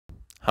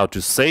how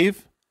to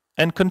save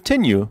and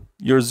continue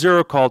your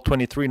Zero Call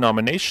 23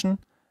 nomination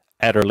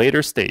at a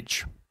later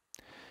stage.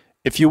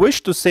 If you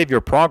wish to save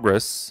your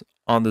progress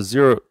on the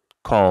Zero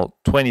Call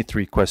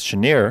 23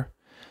 questionnaire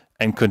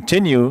and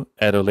continue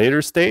at a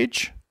later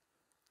stage,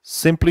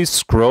 simply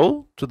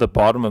scroll to the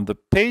bottom of the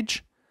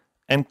page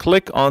and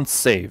click on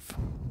Save.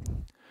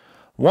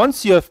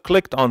 Once you have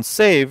clicked on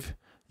Save,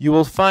 you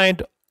will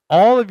find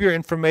all of your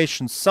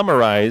information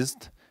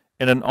summarized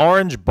in an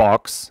orange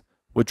box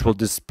which will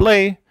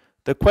display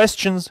the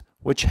questions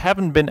which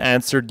haven't been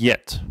answered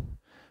yet.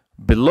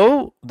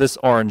 Below this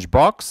orange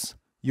box,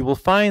 you will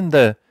find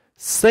the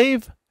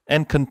Save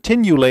and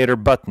Continue Later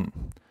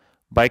button.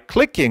 By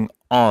clicking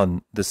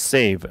on the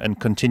Save and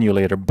Continue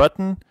Later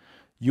button,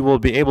 you will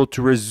be able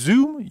to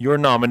resume your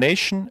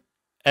nomination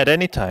at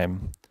any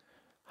time.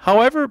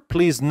 However,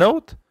 please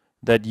note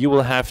that you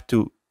will have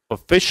to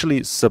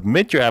officially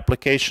submit your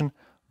application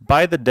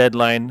by the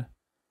deadline,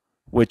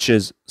 which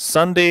is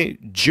Sunday,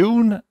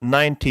 June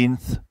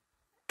 19th,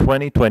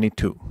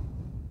 2022.